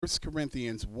First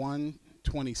Corinthians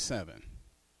 1:27.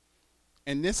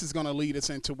 And this is going to lead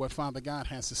us into what Father God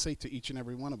has to say to each and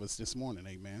every one of us this morning.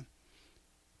 Amen.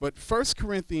 But First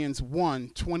Corinthians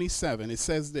 1:27, it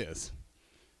says this.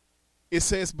 It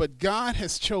says, but God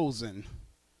has chosen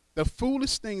the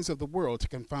foolish things of the world to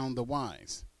confound the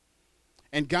wise.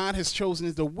 And God has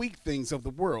chosen the weak things of the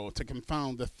world to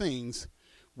confound the things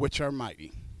which are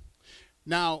mighty.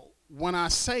 Now, when I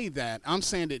say that, I'm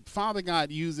saying that Father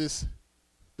God uses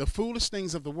the foolish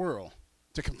things of the world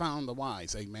to confound the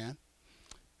wise. Amen.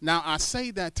 Now, I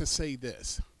say that to say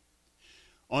this.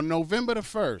 On November the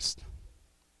 1st,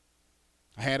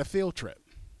 I had a field trip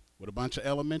with a bunch of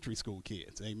elementary school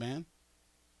kids. Amen.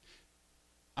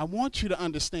 I want you to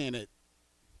understand that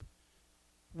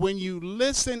when you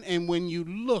listen and when you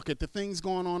look at the things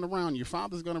going on around you,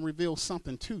 Father's going to reveal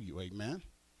something to you. Amen.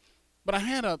 But I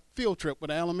had a field trip with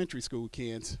the elementary school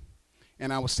kids,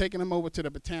 and I was taking them over to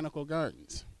the botanical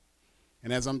gardens.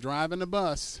 And as I'm driving the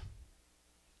bus,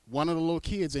 one of the little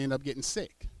kids ended up getting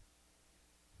sick.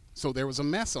 So there was a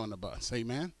mess on the bus.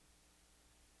 Amen.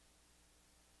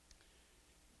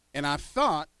 And I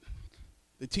thought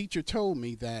the teacher told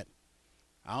me that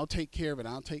I'll take care of it.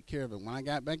 I'll take care of it. When I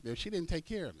got back there, she didn't take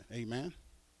care of it. Amen.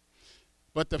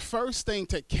 But the first thing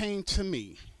that came to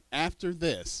me after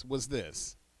this was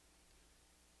this.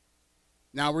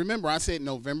 Now, remember, I said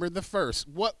November the 1st.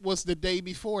 What was the day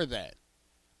before that?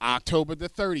 October the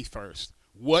 31st.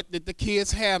 What did the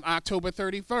kids have October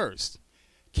 31st?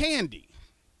 Candy.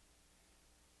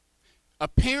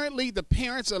 Apparently, the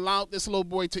parents allowed this little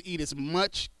boy to eat as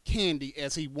much candy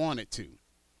as he wanted to.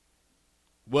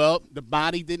 Well, the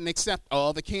body didn't accept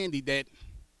all the candy that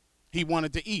he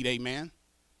wanted to eat, amen?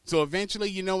 So eventually,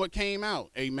 you know what came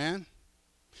out, amen?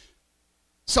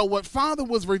 So what Father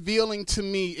was revealing to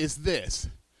me is this.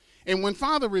 And when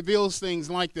Father reveals things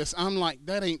like this, I'm like,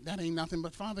 that ain't nothing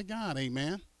but Father God,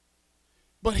 amen?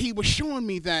 But he was showing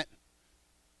me that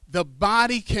the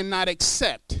body cannot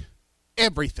accept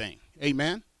everything,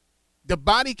 amen? The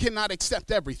body cannot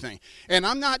accept everything. And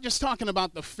I'm not just talking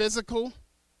about the physical,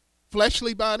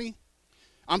 fleshly body.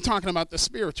 I'm talking about the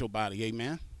spiritual body,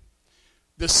 amen?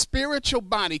 The spiritual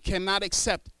body cannot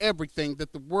accept everything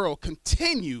that the world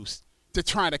continues to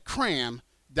try to cram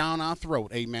down our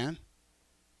throat, amen?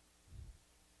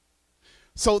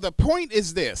 So the point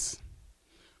is this.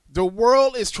 The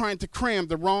world is trying to cram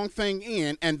the wrong thing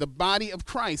in, and the body of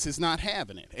Christ is not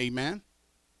having it, amen?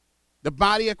 The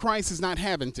body of Christ is not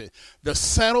having it. The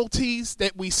subtleties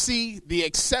that we see, the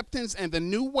acceptance and the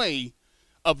new way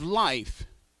of life,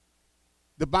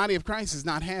 the body of Christ is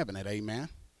not having it, amen?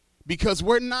 Because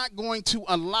we're not going to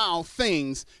allow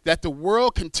things that the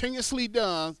world continuously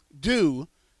do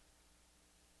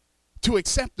to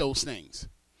accept those things.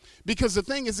 Because the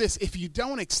thing is this, if you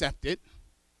don't accept it,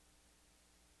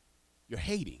 you're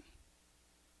hating.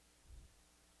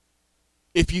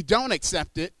 If you don't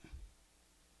accept it,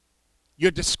 you're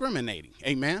discriminating,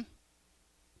 amen?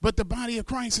 But the body of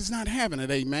Christ is not having it,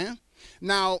 amen?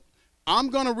 Now, I'm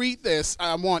going to read this.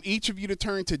 I want each of you to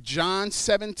turn to John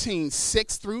 17,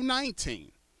 6 through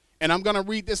 19. And I'm going to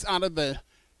read this out of the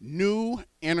New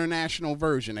International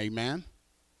Version, amen?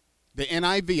 The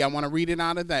NIV, I want to read it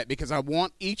out of that because I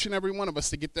want each and every one of us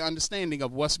to get the understanding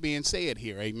of what's being said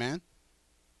here, amen?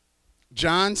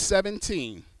 John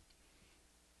 17,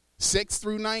 6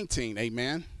 through 19,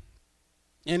 amen?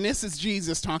 And this is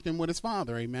Jesus talking with his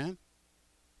Father, amen?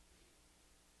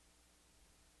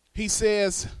 He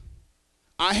says,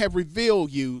 I have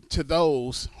revealed you to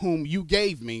those whom you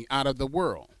gave me out of the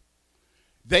world.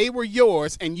 They were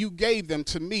yours, and you gave them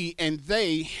to me, and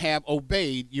they have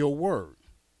obeyed your word.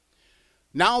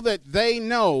 Now that they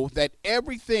know that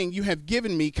everything you have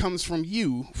given me comes from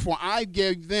you, for I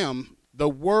gave them the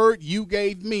word you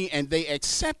gave me, and they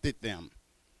accepted them.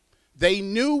 They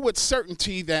knew with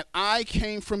certainty that I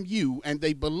came from you, and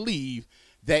they believe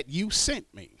that you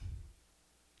sent me.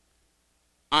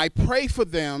 I pray for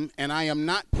them, and I am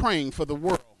not praying for the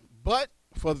world, but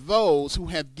for those who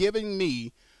have given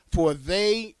me, for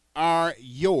they are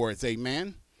yours,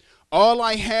 amen? All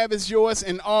I have is yours,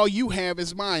 and all you have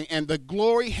is mine, and the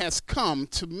glory has come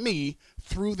to me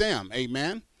through them,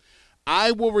 amen?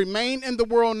 I will remain in the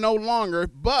world no longer,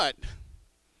 but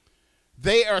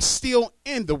they are still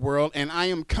in the world, and I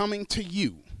am coming to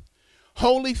you.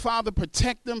 Holy Father,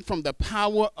 protect them from the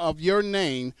power of your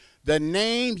name, the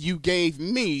name you gave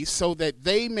me, so that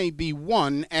they may be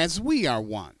one as we are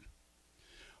one.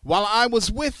 While I was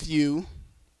with you,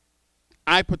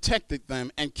 I protected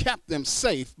them and kept them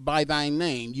safe by thy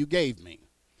name you gave me.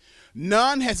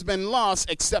 None has been lost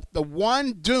except the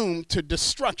one doomed to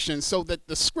destruction, so that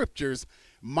the scriptures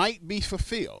might be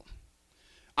fulfilled.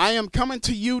 I am coming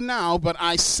to you now, but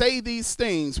I say these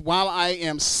things while I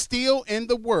am still in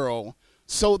the world,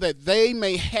 so that they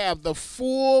may have the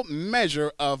full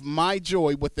measure of my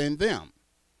joy within them.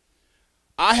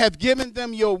 I have given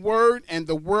them your word, and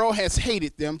the world has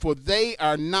hated them, for they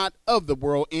are not of the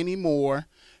world anymore.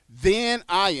 Then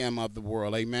I am of the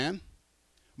world. Amen.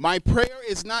 My prayer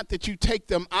is not that you take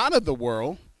them out of the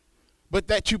world, but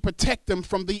that you protect them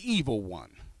from the evil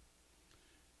one.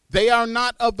 They are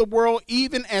not of the world,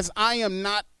 even as I am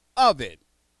not of it.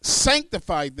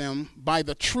 Sanctify them by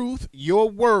the truth. Your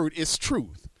word is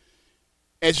truth.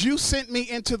 As you sent me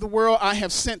into the world, I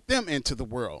have sent them into the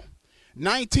world.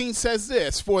 19 says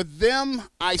this, for them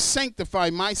I sanctify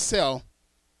myself,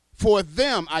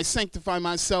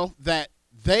 that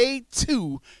they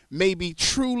too may be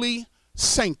truly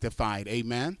sanctified.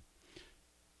 Amen.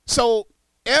 So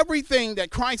everything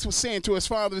that Christ was saying to his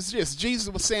Father is this.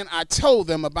 Jesus was saying, I told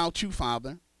them about you,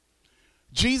 Father.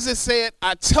 Jesus said,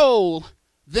 I told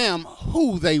them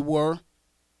who they were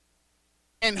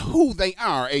and who they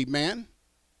are. Amen.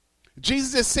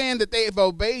 Jesus is saying that they have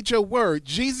obeyed your word.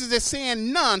 Jesus is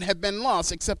saying none have been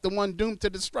lost except the one doomed to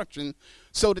destruction,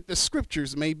 so that the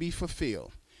scriptures may be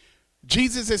fulfilled.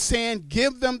 Jesus is saying,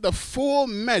 give them the full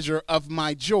measure of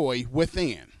my joy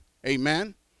within.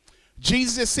 Amen.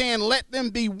 Jesus is saying, let them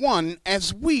be one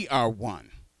as we are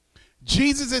one.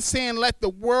 Jesus is saying, let the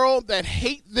world that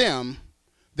hate them,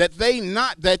 that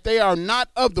they are not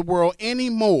of the world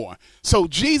anymore. So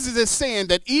Jesus is saying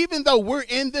that even though we're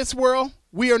in this world,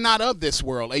 we are not of this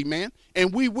world. Amen.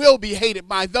 And we will be hated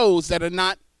by those that are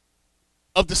not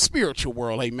of the spiritual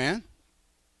world. Amen.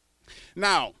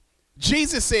 Now,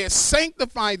 Jesus says,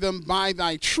 sanctify them by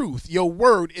thy truth. Your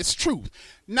word is truth.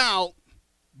 Now,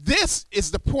 this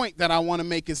is the point that I want to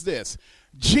make is this.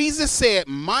 Jesus said,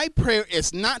 my prayer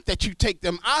is not that you take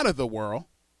them out of the world,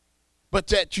 but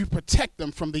that you protect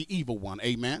them from the evil one.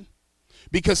 Amen.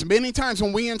 Because many times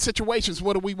when we're in situations,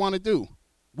 what do we want to do?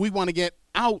 We want to get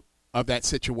out of that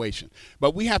situation.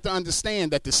 But we have to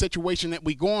understand that the situation that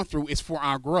we're going through is for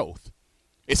our growth.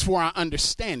 It's for our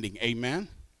understanding. Amen.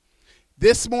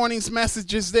 This morning's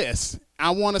message is this. I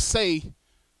want to say,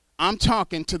 I'm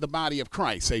talking to the body of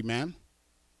Christ. Amen.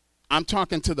 I'm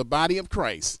talking to the body of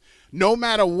Christ. No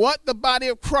matter what, the body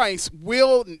of Christ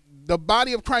will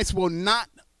not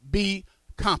be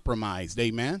compromised.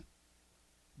 Amen.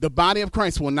 The body of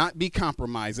Christ will not be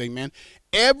compromised. Amen.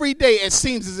 Every day it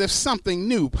seems as if something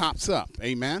new pops up.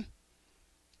 Amen.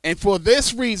 And for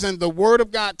this reason, the word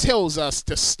of God tells us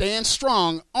to stand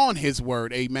strong on his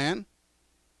word. Amen.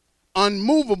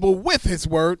 Unmovable with his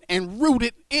word and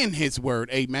rooted in his word.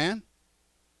 Amen.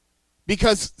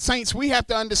 Because, saints, we have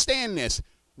to understand this.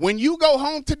 When you go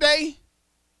home today,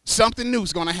 something new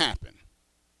is going to happen.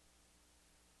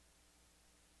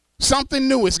 Something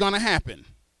new is going to happen.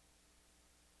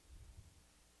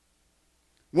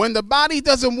 When the body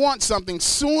doesn't want something,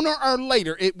 sooner or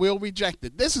later it will reject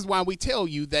it. This is why we tell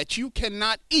you that you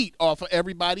cannot eat off of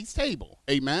everybody's table.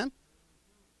 Amen.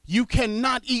 You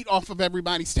cannot eat off of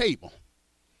everybody's table.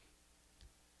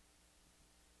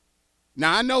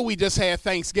 Now, I know we just had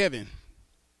Thanksgiving.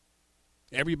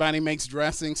 Everybody makes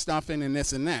dressing, stuffing, and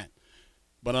this and that.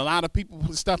 But a lot of people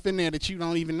put stuff in there that you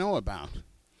don't even know about.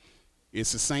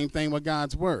 It's the same thing with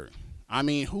God's word. I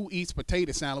mean, who eats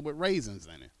potato salad with raisins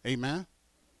in it? Amen.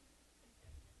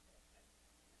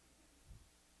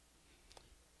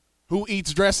 Who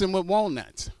eats dressing with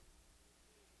walnuts?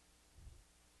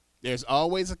 There's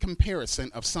always a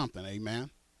comparison of something. Amen.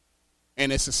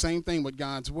 And it's the same thing with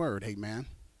God's word. Amen.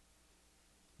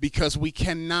 Because we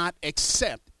cannot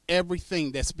accept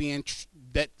everything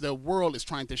that the world is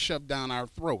trying to shove down our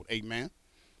throat. Amen.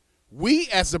 We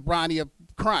as the body of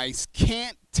Christ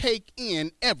can't take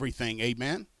in everything.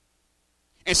 Amen.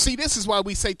 And see, this is why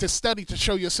we say to study to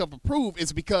show yourself approved,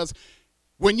 is because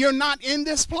when you're not in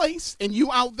this place and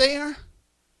you out there,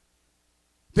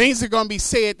 things are going to be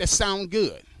said that sound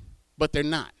good, but they're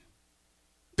not.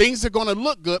 Things are going to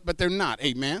look good, but they're not.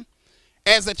 Amen.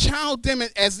 As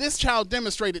this child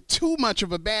demonstrated, too much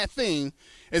of a bad thing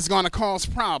is going to cause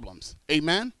problems.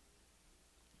 Amen.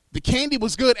 The candy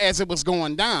was good as it was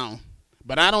going down,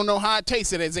 but I don't know how it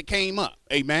tasted as it came up.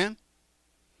 Amen.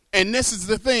 And this is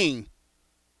the thing.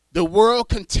 The world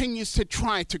continues to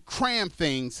try to cram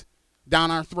things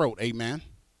down our throat. Amen.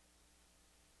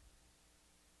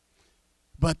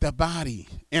 But the body,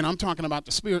 and I'm talking about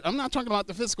the spirit, I'm not talking about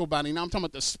the physical body, now I'm talking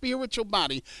about the spiritual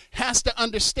body, has to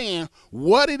understand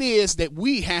what it is that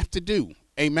we have to do.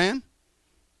 Amen.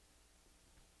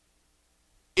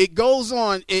 it goes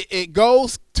on, it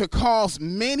goes to cause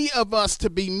many of us to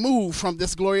be moved from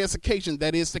this glorious occasion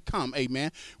that is to come.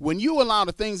 Amen. When you allow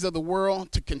the things of the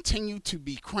world to continue to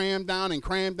be crammed down and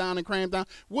crammed down and crammed down,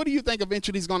 what do you think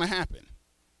eventually is going to happen?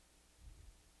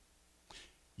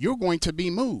 You're going to be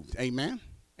moved. Amen.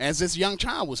 As this young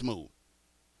child was moved.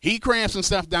 He crammed some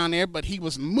stuff down there, but he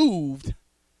was moved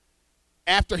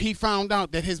after he found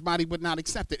out that his body would not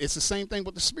accept it. It's the same thing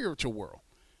with the spiritual world.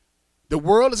 The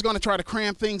world is going to try to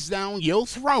cram things down your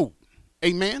throat.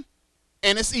 Amen.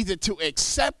 And it's either to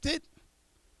accept it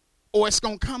or it's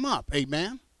going to come up.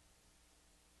 Amen.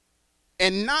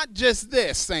 And not just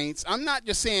this, saints. I'm not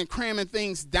just saying cramming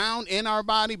things down in our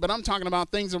body, but I'm talking about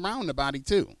things around the body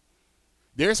too.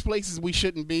 There's places we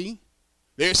shouldn't be.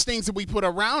 There's things that we put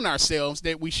around ourselves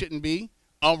that we shouldn't be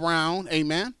around.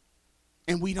 Amen.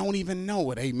 And we don't even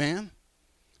know it. Amen.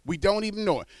 We don't even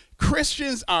know it.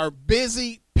 Christians are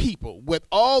busy people with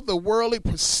all the worldly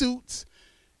pursuits,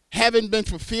 having been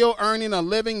fulfilled, earning a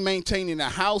living, maintaining a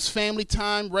house, family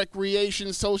time,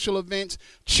 recreation, social events,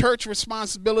 church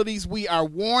responsibilities. We are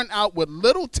worn out with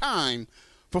little time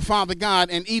for Father God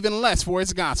and even less for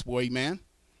his gospel. Amen.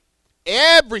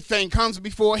 Everything comes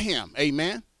before him.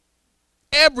 Amen.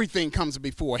 Everything comes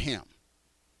before him.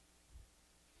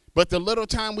 But the little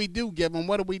time we do give him,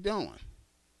 what are we doing?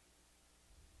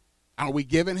 Are we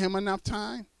giving him enough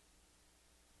time?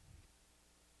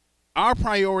 Our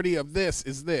priority of this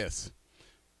is this.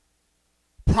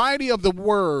 Priority of the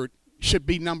word should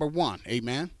be number one.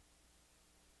 Amen.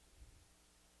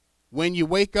 When you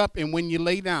wake up and when you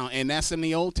lay down, and that's in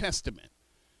the Old Testament.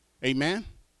 Amen.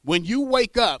 When you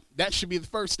wake up, that should be the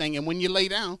first thing. And when you lay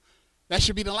down, that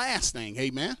should be the last thing.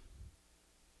 Amen.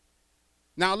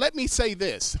 Now, let me say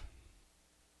this.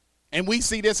 And we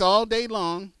see this all day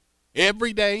long,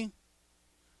 every day.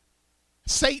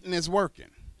 Satan is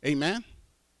working. Amen.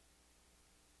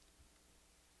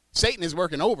 Satan is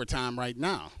working overtime right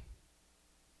now.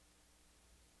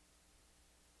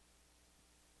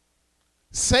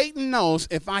 Satan knows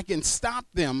if I can stop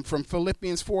them from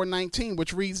Philippians 4:19,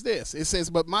 which reads this. It says,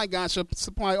 but my God shall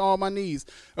supply all my needs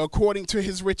according to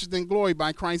his riches and glory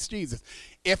by Christ Jesus.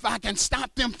 If I can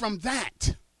stop them from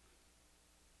that.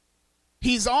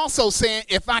 He's also saying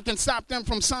if I can stop them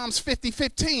from Psalms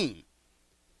 50:15.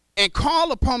 And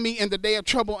call upon me in the day of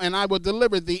trouble, and I will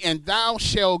deliver thee, and thou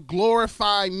shalt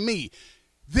glorify me.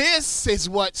 This is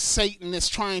what Satan is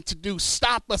trying to do.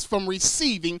 Stop us from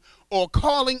receiving or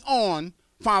calling on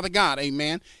Father God.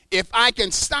 Amen. If I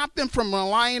can stop them from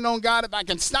relying on God, if I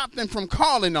can stop them from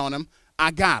calling on him,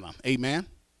 I got them. Amen.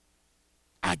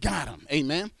 I got them.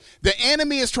 Amen. The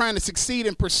enemy is trying to succeed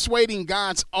in persuading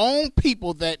God's own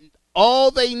people that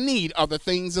all they need are the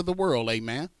things of the world.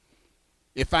 Amen.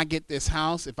 If I get this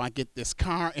house, if I get this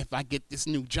car, if I get this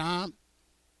new job,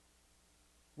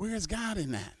 where is God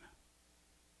in that?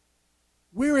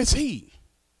 Where is he?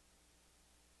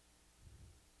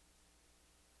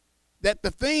 That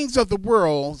the things of the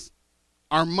world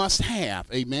are must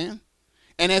have. Amen.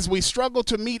 And as we struggle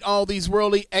to meet all these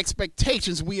worldly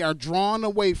expectations, we are drawn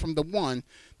away from the one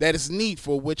that is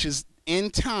needful, which is in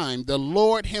time, the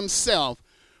Lord himself,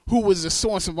 who is the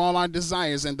source of all our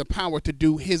desires and the power to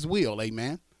do his will.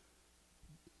 Amen.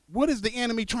 What is the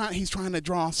enemy trying? He's trying to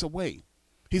draw us away.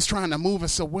 He's trying to move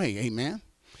us away. Amen.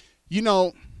 You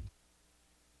know,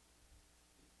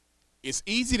 it's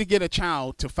easy to get a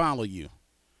child to follow you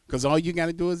because all you got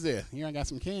to do is this. Here, I got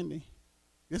some candy.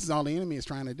 This is all the enemy is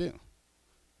trying to do.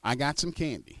 I got some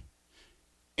candy.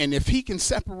 And if he can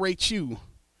separate you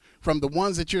from the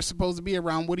ones that you're supposed to be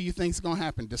around, what do you think is going to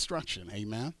happen? Destruction.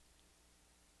 Amen.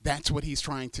 That's what he's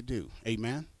trying to do.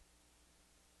 Amen.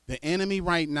 The enemy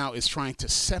right now is trying to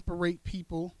separate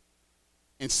people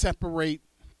and separate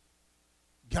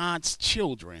God's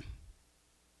children.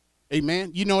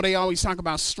 Amen. You know, they always talk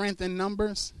about strength in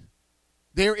numbers.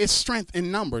 There is strength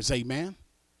in numbers. Amen.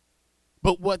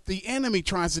 But what the enemy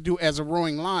tries to do as a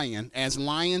roaring lion, as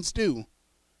lions do,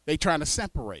 they try to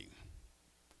separate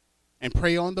and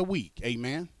prey on the weak.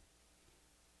 Amen.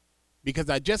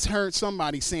 Because I just heard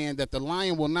somebody saying that the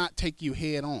lion will not take you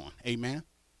head on. Amen.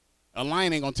 A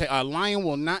lion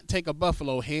will not take a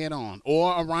buffalo head on,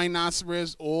 or a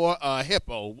rhinoceros or a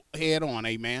hippo head on.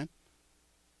 Amen.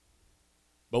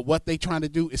 But what they trying to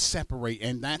do is separate,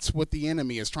 and that's what the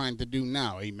enemy is trying to do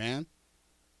now. Amen.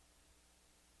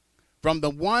 From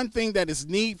the one thing that is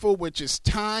needful, which is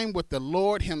time with the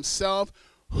Lord himself,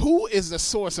 who is the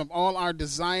source of all our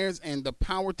desires and the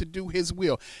power to do his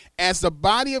will. As the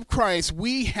body of Christ,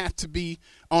 we have to be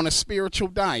on a spiritual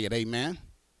diet. Amen.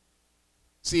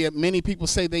 See, many people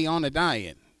say they on a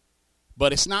diet,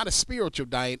 but it's not a spiritual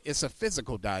diet. It's a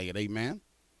physical diet. Amen.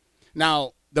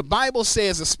 Now, The Bible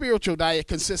says a spiritual diet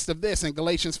consists of this in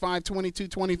Galatians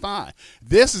 5:22-25.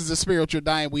 This is the spiritual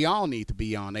diet we all need to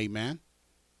be on, amen.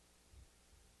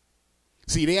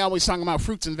 See, they always talking about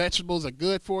fruits and vegetables are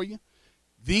good for you.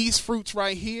 These fruits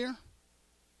right here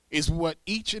is what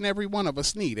each and every one of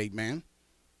us need, amen.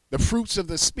 The fruits of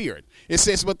the Spirit. It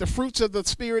says, but the fruits of the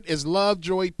Spirit is love,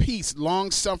 joy, peace,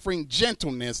 long-suffering,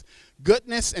 gentleness,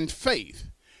 goodness, and faith.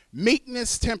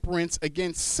 Meekness, temperance,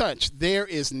 against such there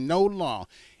is no law.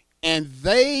 And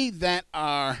they that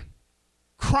are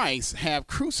Christ have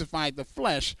crucified the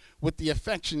flesh with the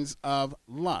affections of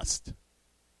lust.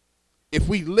 If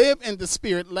we live in the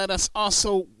Spirit, let us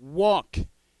also walk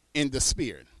in the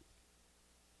Spirit.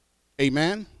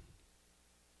 Amen.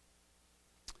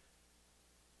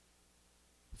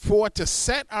 For to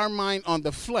set our mind on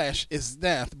the flesh is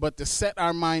death, but to set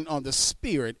our mind on the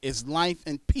Spirit is life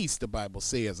and peace, the Bible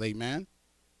says. Amen.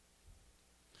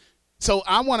 So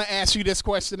I want to ask you this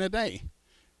question today.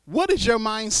 What is your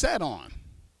mind set on?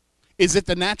 Is it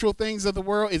the natural things of the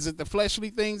world? Is it the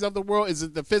fleshly things of the world? Is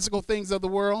it the physical things of the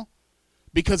world?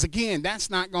 Because, again,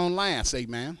 that's not going to last.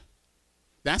 Amen.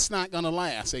 That's not going to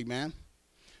last. Amen.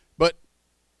 But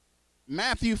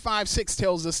Matthew 5:6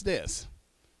 tells us this.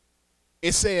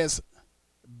 It says,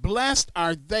 blessed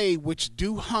are they which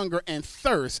do hunger and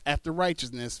thirst after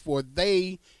righteousness, for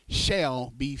they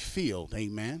shall be filled.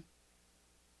 Amen.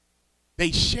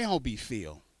 They shall be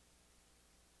filled.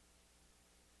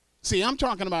 See, I'm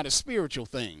talking about a spiritual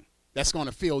thing that's going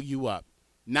to fill you up,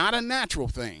 not a natural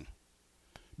thing.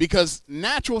 Because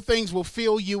natural things will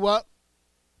fill you up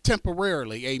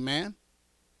temporarily. Amen.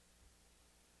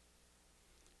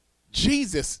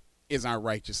 Jesus is our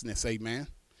righteousness. Amen.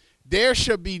 There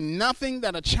should be nothing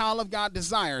that a child of God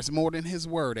desires more than his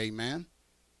word, amen?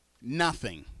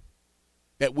 Nothing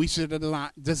that we should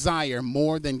desire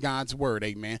more than God's word,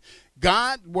 amen?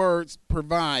 God's words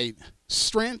provide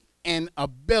strength and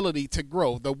ability to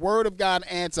grow. The word of God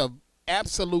adds an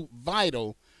absolute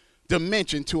vital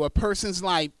dimension to a person's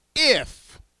life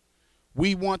if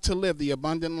we want to live the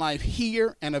abundant life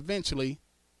here and eventually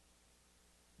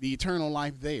the eternal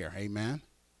life there, amen?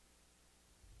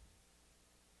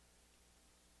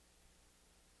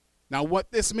 Now,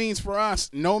 what this means for us,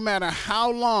 no matter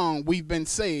how long we've been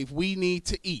saved, we need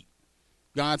to eat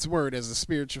God's word as a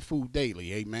spiritual food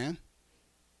daily. Amen.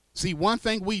 See, one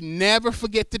thing we never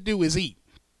forget to do is eat.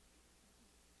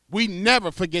 We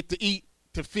never forget to eat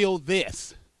to feel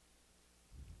this.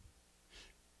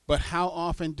 But how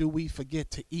often do we forget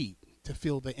to eat to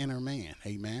feel the inner man?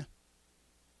 Amen.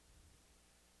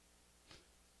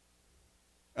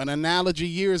 An analogy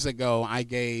years ago I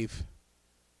gave.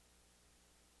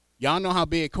 Y'all know how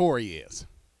big Corey is.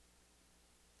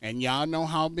 And y'all know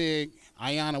how big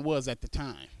Ayana was at the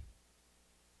time.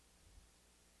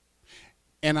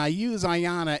 And I use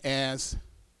Ayana as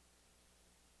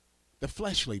the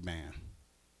fleshly man.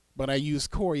 But I use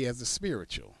Corey as the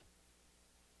spiritual.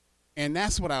 And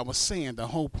that's what I was saying. The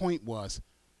whole point was,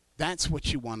 that's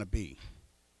what you want to be.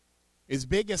 As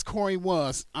big as Corey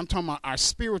was, I'm talking about our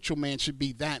spiritual man should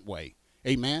be that way.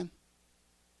 Amen.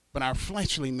 But our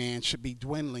fleshly man should be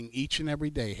dwindling each and every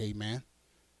day, amen.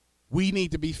 We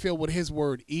need to be filled with his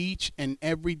word each and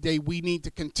every day. We need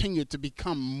to continue to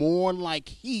become more like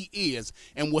he is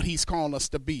and what he's called us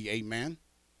to be, amen.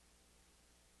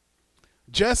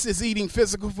 Just as eating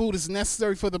physical food is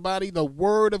necessary for the body, the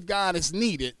word of God is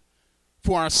needed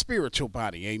for our spiritual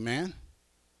body, amen.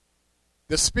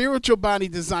 The spiritual body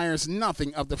desires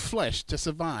nothing of the flesh to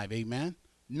survive, amen.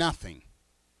 Nothing.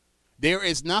 There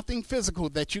is nothing physical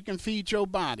that you can feed your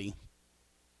body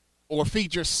or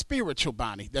feed your spiritual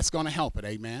body that's going to help it,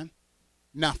 amen?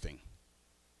 Nothing.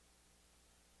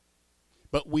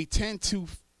 But we tend to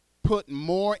put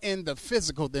more in the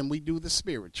physical than we do the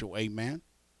spiritual, amen?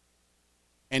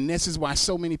 And this is why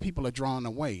so many people are drawn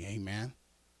away, amen?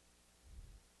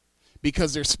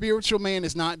 Because their spiritual man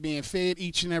is not being fed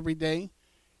each and every day.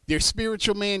 Their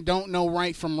spiritual man don't know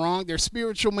right from wrong. Their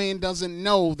spiritual man doesn't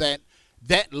know that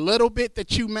little bit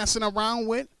that you messing around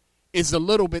with is the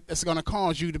little bit that's going to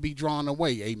cause you to be drawn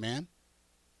away. Amen.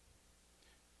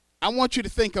 I want you to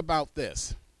think about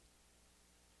this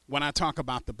when I talk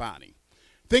about the body.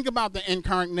 Think about the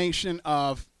incarnation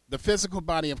of the physical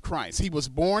body of Christ. He was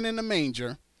born in a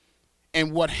manger,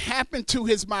 and what happened to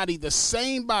his body, the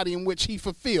same body in which he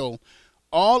fulfilled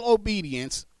all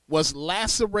obedience, was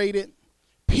lacerated,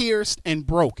 pierced, and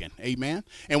broken. Amen.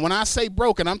 And when I say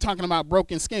broken, I'm talking about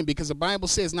broken skin, because the Bible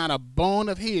says not a bone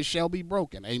of his shall be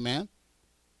broken. Amen.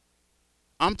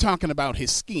 I'm talking about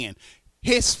his skin.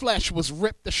 His flesh was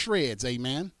ripped to shreds.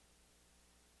 Amen.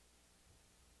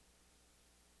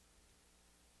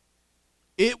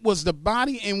 It was the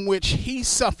body in which he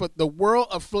suffered the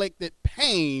world-afflicted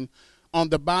pain on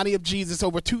the body of Jesus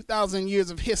over 2,000 years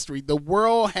of history. The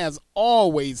world has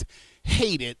always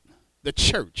hated the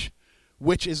church,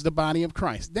 which is the body of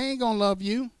Christ. They ain't going to love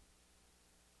you.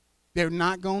 They're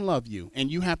not going to love you, and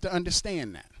you have to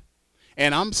understand that.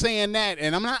 And I'm saying that,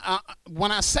 and I'm not.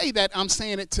 When I say that, I'm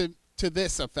saying it to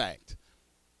this effect.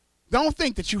 Don't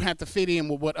think that you have to fit in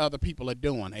with what other people are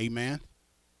doing, amen,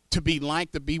 to be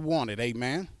liked, to be wanted,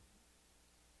 amen.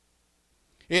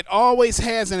 It always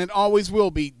has and it always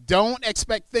will be. Don't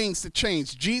expect things to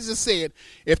change. Jesus said,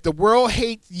 if the world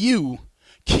hates you,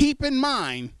 keep in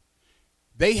mind,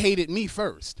 they hated me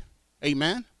first,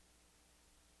 amen.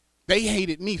 They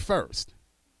hated me first.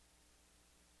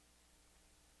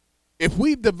 If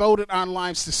we've devoted our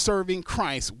lives to serving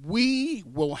Christ, we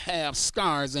will have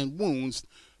scars and wounds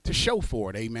to show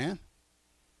for it, amen.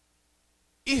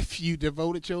 If you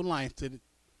devoted your life to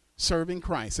serving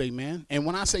Christ, amen. And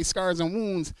when I say scars and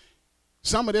wounds,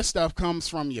 some of this stuff comes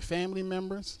from your family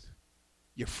members,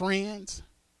 your friends.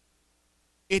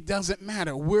 It doesn't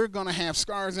matter. We're going to have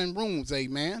scars and wounds,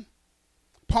 amen.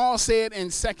 Paul said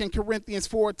in 2 Corinthians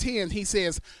 4:10, he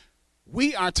says,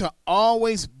 we are to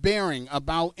always bearing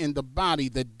about in the body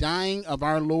the dying of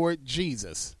our Lord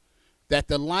Jesus, that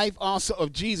the life also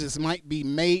of Jesus might be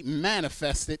made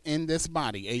manifested in this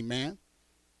body. Amen.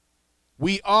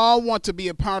 We all want to be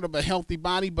a part of a healthy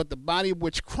body, but the body of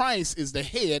which Christ is the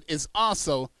head is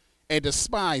also a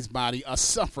despised body, a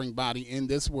suffering body in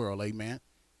this world. Amen.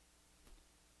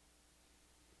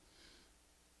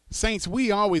 Saints,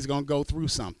 we always going to go through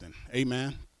something.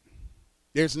 Amen.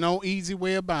 There's no easy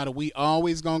way about it. We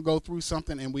always going to go through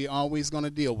something, and we always going to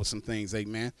deal with some things.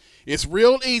 Amen. It's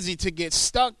real easy to get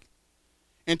stuck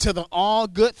into the all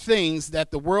good things that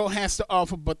the world has to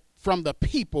offer, but from the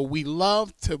people we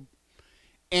love to,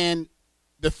 and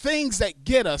the things that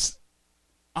get us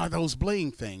are those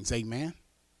bling things. Amen.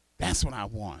 That's what I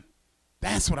want.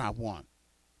 That's what I want.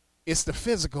 It's the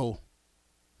physical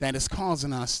that is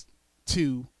causing us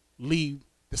to leave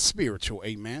the spiritual.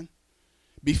 Amen.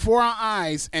 Before our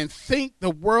eyes and think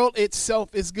the world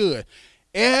itself is good.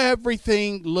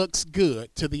 Everything looks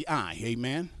good to the eye.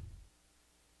 Amen.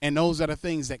 And those are the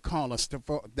things that cause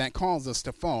us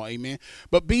to fall. Amen.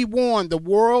 But be warned, the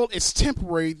world is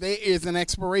temporary. There is an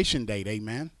expiration date.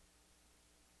 Amen.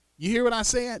 You hear what I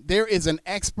said? There is an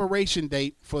expiration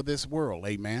date for this world.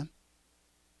 Amen.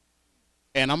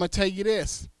 And I'm going to tell you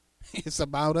this. It's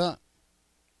about up.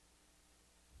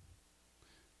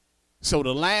 So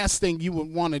the last thing you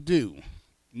would want to do,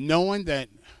 knowing that,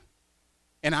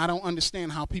 and I don't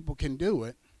understand how people can do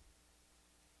it,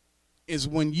 is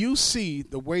when you see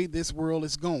the way this world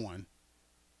is going,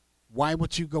 why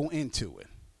would you go into it?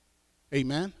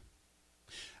 Amen.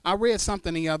 I read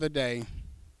something the other day.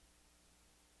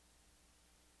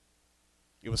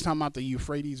 It was talking about the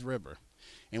Euphrates River.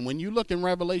 And when you look in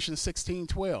Revelation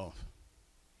 16:12,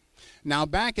 now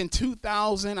back in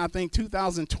 2000, I think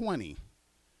 2020,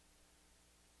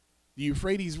 the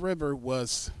Euphrates River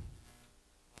was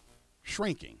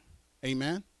shrinking.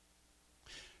 Amen.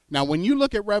 Now, when you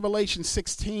look at Revelation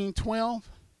 16:12,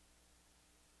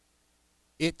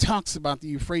 it talks about the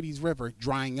Euphrates River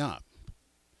drying up.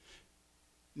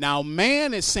 Now,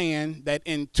 man is saying that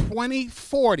in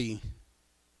 2040,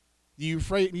 the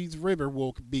Euphrates River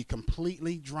will be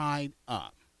completely dried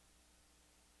up.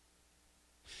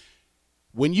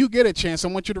 When you get a chance, I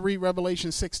want you to read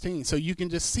Revelation 16 so you can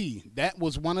just see that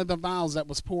was one of the vials that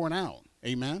was poured out.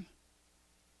 Amen.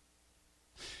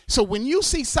 So when you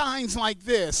see signs like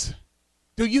this,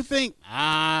 do you think,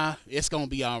 it's going to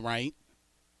be all right?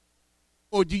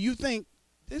 Or do you think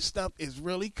this stuff is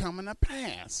really coming to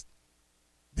pass?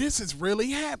 This is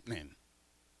really happening.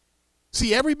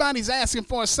 See, everybody's asking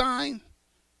for a sign.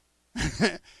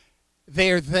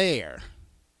 They're there.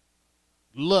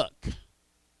 Look.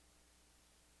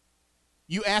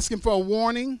 You asking for a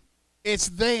warning? It's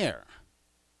there.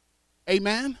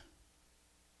 Amen?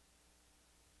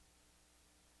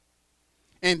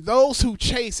 And those who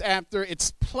chase after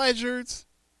its pleasures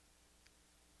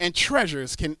and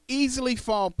treasures can easily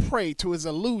fall prey to his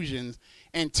illusions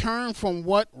and turn from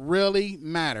what really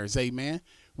matters. Amen?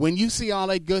 When you see all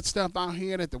that good stuff out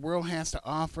here that the world has to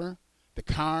offer, the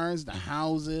cars, the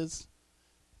houses,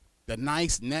 the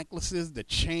nice necklaces, the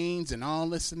chains, and all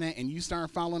this and that, and you start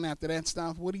following after that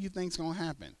stuff, what do you think's going to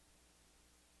happen?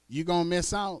 You're going to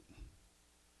miss out.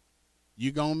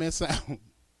 You're going to miss out.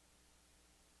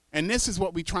 And this is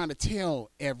what we're trying to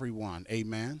tell everyone,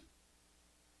 amen?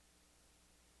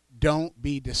 Don't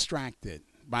be distracted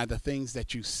by the things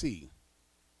that you see.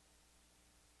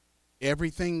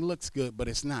 Everything looks good, but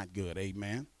it's not good,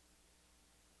 amen?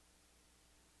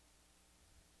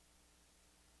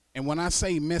 And when I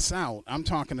say miss out, I'm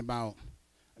talking about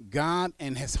God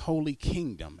and his holy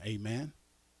kingdom. Amen.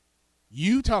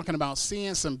 You talking about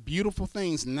seeing some beautiful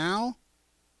things now.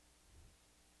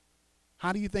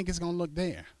 How do you think it's going to look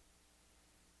there?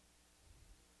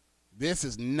 This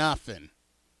is nothing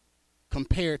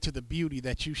compared to the beauty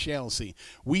that you shall see.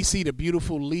 We see the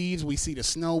beautiful leaves. We see the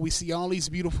snow. We see all these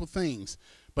beautiful things.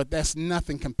 But that's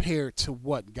nothing compared to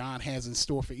what God has in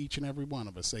store for each and every one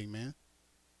of us. Amen.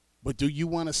 But do you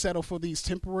want to settle for these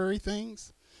temporary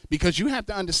things? Because you have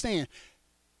to understand,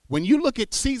 when you look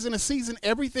at season to season,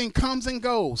 everything comes and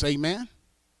goes. Amen.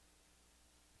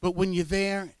 But when you're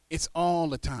there, it's all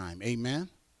the time. Amen.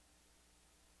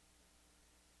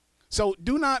 So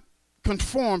do not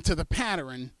conform to the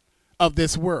pattern of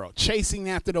this world, chasing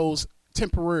after those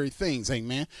temporary things.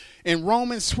 Amen. In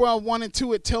Romans 12, 1 and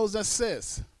 2, it tells us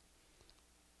this.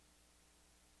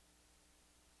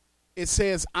 It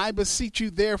says, I beseech you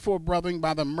therefore, brethren,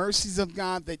 by the mercies of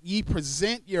God, that ye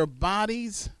present your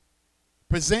bodies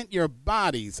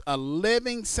a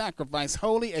living sacrifice,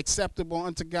 holy, acceptable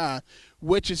unto God,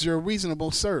 which is your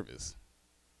reasonable service.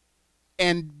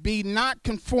 And be not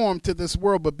conformed to this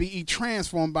world, but be ye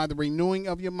transformed by the renewing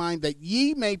of your mind, that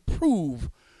ye may prove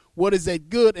what is a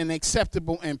good and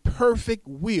acceptable and perfect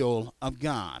will of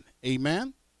God.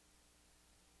 Amen.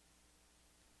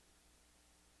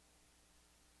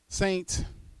 Saints,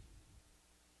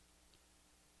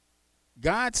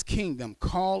 God's kingdom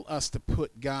called us to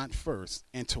put God first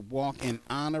and to walk in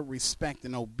honor, respect,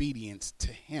 and obedience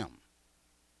to him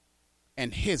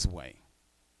and his way.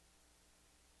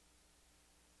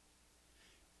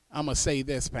 I'm going to say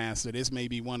this, Pastor. This may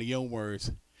be one of your words.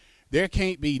 There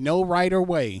can't be no righter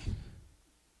way.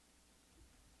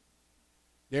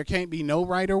 There can't be no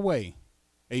righter way,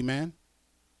 amen,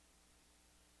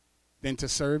 than to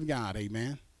serve God,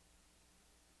 amen.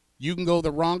 You can go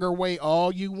the wronger way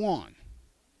all you want,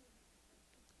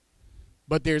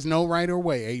 but there's no righter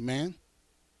way, amen.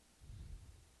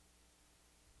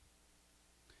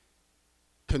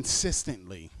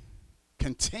 Consistently,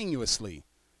 continuously,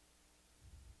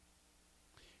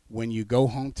 when you go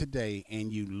home today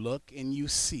and you look and you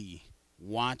see,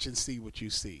 watch and see what you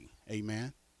see.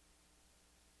 Amen.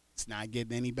 It's not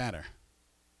getting any better.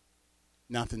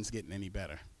 Nothing's getting any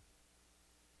better.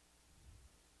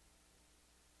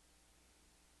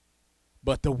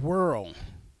 But the world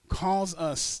calls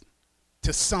us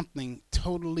to something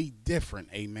totally different.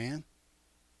 Amen.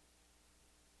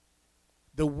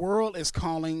 The world is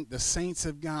calling the saints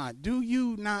of God. Do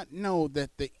you not know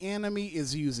that the enemy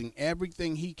is using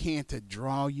everything he can to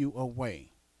draw you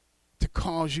away, to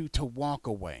cause you to walk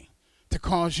away, to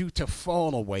cause you to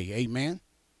fall away? Amen.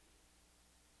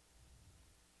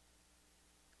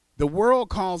 The world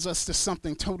calls us to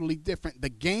something totally different. The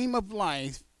game of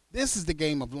life, this is the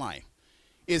game of life,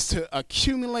 is to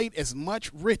accumulate as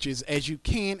much riches as you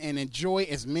can and enjoy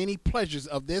as many pleasures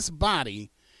of this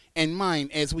body and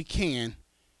mind as we can.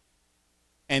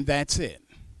 And that's it.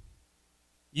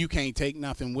 You can't take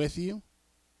nothing with you.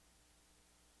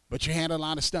 But you had a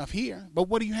lot of stuff here. But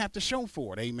what do you have to show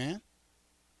for it? Amen.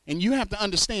 And you have to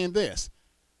understand this.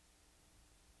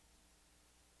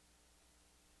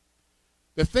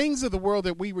 The things of the world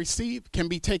that we receive can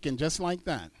be taken just like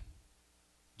that.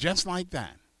 Just like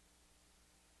that.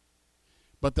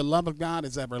 But the love of God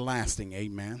is everlasting.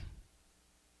 Amen.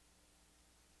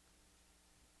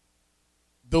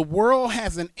 The world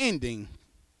has an ending.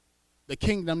 The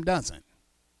kingdom doesn't.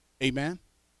 Amen.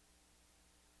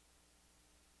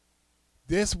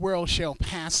 This world shall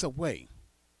pass away.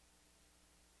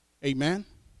 Amen.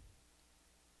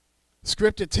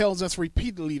 Scripture tells us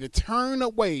repeatedly to turn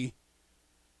away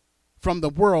from the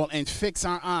world and fix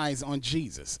our eyes on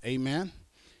Jesus. Amen.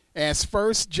 As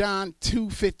 1 John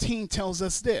 2:15 tells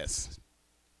us this.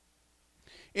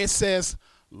 It says,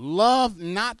 love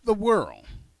not the world,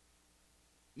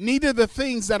 neither the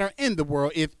things that are in the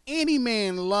world. If any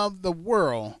man love the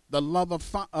world, the love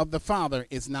of the Father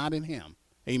is not in him.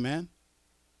 Amen.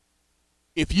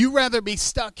 If you rather be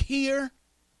stuck here,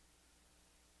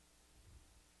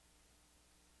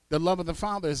 the love of the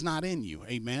Father is not in you.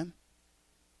 Amen.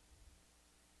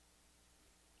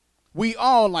 We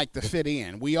all like to fit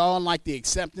in. We all like the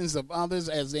acceptance of others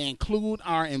as they include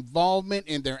our involvement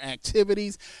in their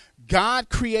activities. God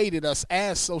created us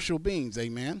as social beings.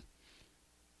 Amen.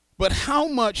 But how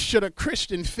much should a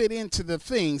Christian fit into the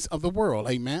things of the world?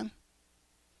 Amen.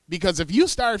 Because if you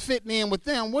start fitting in with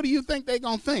them, what do you think they're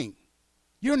going to think?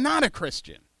 You're not a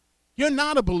Christian. You're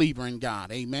not a believer in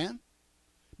God. Amen.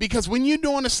 Because when you're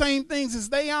doing the same things as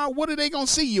they are, what are they going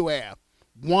to see you as?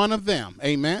 One of them.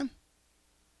 Amen.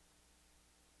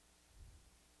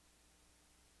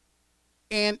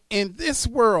 And in this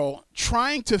world,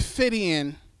 trying to fit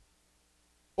in,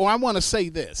 or I want to say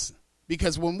this,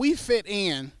 because when we fit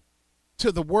in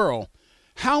to the world,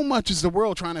 how much is the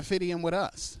world trying to fit in with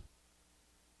us?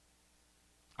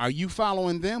 Are you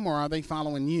following them or are they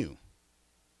following you?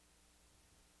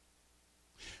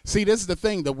 See, this is the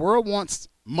thing. The world wants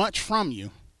much from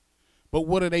you, but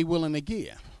what are they willing to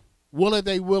give? What are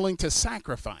they willing to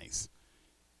sacrifice?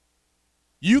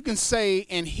 You can say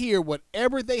and hear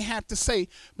whatever they have to say,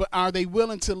 but are they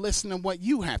willing to listen to what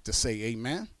you have to say?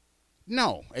 Amen?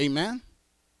 No. Amen?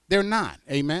 They're not.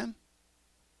 Amen?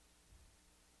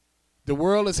 The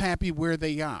world is happy where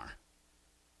they are.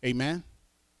 Amen?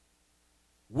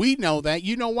 We know that.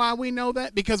 You know why we know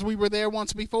that? Because we were there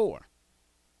once before.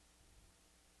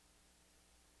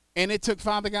 And it took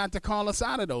Father God to call us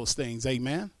out of those things.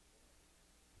 Amen?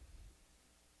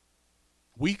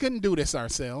 We couldn't do this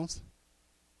ourselves.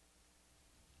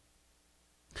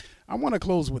 I want to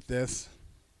close with this.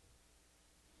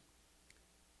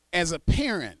 As a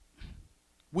parent,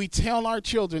 we tell our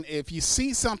children, if you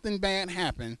see something bad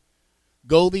happen,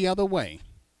 go the other way.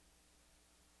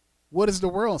 What does the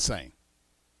world say?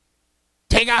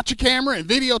 Take out your camera and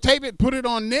videotape it, put it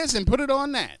on this and put it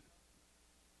on that.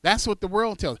 That's what the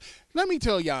world tells. Let me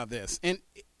tell y'all this, and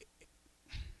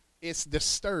it's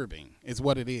disturbing is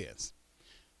what it is.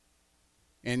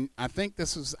 And I think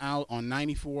this was out on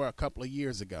 94 a couple of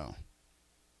years ago.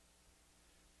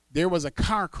 There was a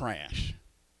car crash.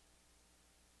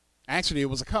 Actually, it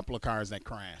was a couple of cars that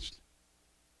crashed.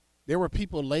 There were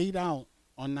people laid out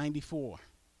on 94.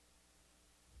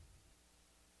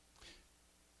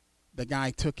 The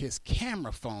guy took his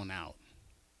camera phone out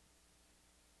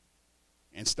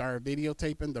and started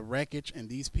videotaping the wreckage and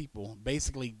these people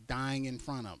basically dying in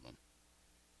front of him.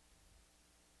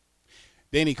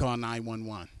 Then he called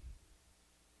 911.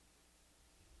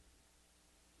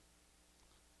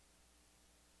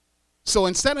 So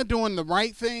instead of doing the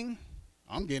right thing,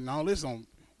 I'm getting all this on.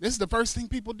 This is the first thing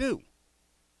people do.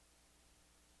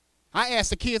 I asked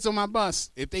the kids on my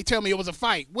bus if they tell me it was a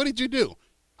fight, what did you do?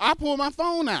 I pulled my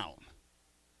phone out.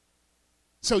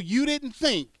 So you didn't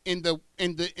think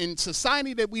in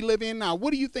society that we live in now,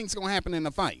 what do you think is going to happen in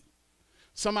a fight?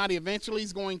 Somebody eventually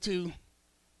is going to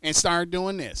and start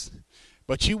doing this.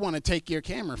 But you want to take your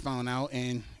camera phone out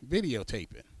and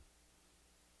videotape it.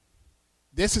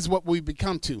 This is what we've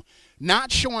become to.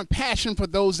 Not showing passion for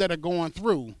those that are going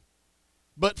through,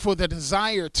 but for the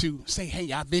desire to say,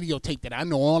 hey, I videotaped it. I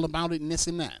know all about it and this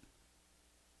and that.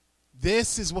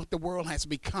 This is what the world has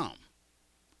become.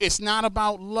 It's not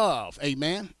about love,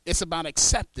 amen. It's about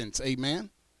acceptance, amen.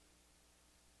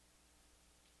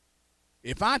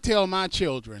 If I tell my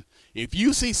children, if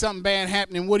you see something bad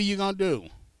happening, what are you going to do?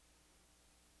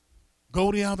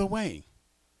 Go the other way.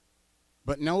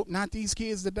 But no, not these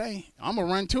kids today. I'm going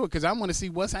to run to it because I want to see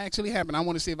what's actually happening. I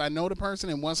want to see if I know the person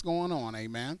and what's going on,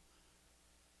 amen.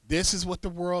 This is what the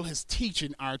world is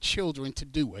teaching our children to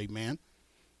do, amen.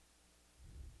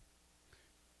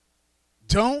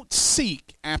 Don't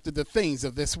seek after the things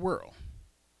of this world.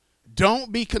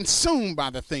 Don't be consumed by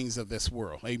the things of this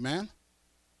world, amen.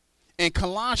 In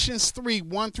Colossians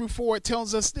 3:1-4, it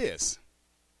tells us this.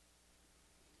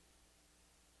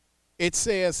 It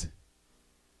says,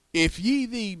 if ye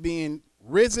be being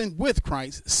risen with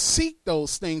Christ, seek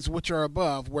those things which are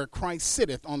above, where Christ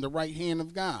sitteth on the right hand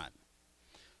of God.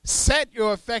 Set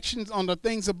your affections on the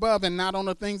things above and not on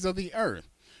the things of the earth.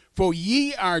 For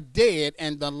ye are dead,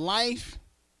 and the life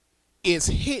is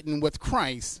hidden with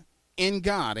Christ in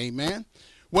God. Amen.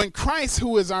 When Christ,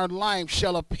 who is our life,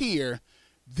 shall appear,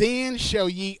 then shall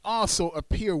ye also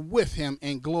appear with him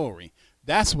in glory.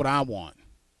 That's what I want.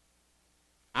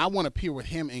 I want to appear with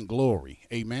him in glory.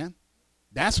 Amen.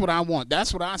 That's what I want.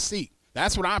 That's what I seek.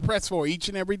 That's what I press for each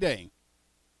and every day.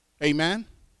 Amen.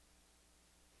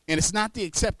 And it's not the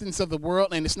acceptance of the world,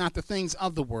 and it's not the things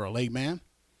of the world. Amen.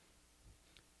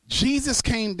 Jesus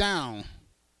came down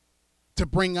to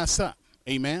bring us up.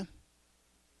 Amen.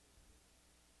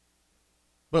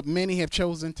 But many have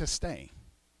chosen to stay.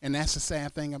 And that's the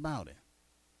sad thing about it.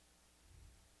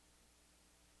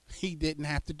 He didn't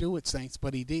have to do it, saints,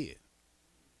 but he did.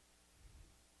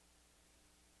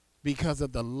 Because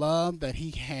of the love that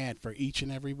he had for each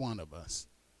and every one of us.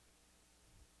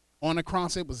 On the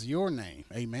cross, it was your name.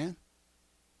 Amen.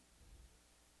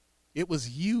 It was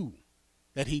you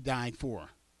that he died for.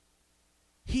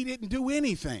 He didn't do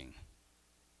anything.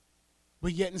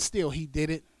 But yet and still, he did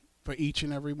it for each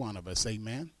and every one of us.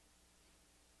 Amen.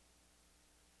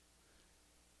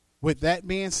 With that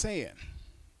being said,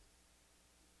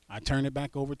 I turn it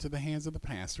back over to the hands of the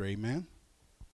pastor. Amen.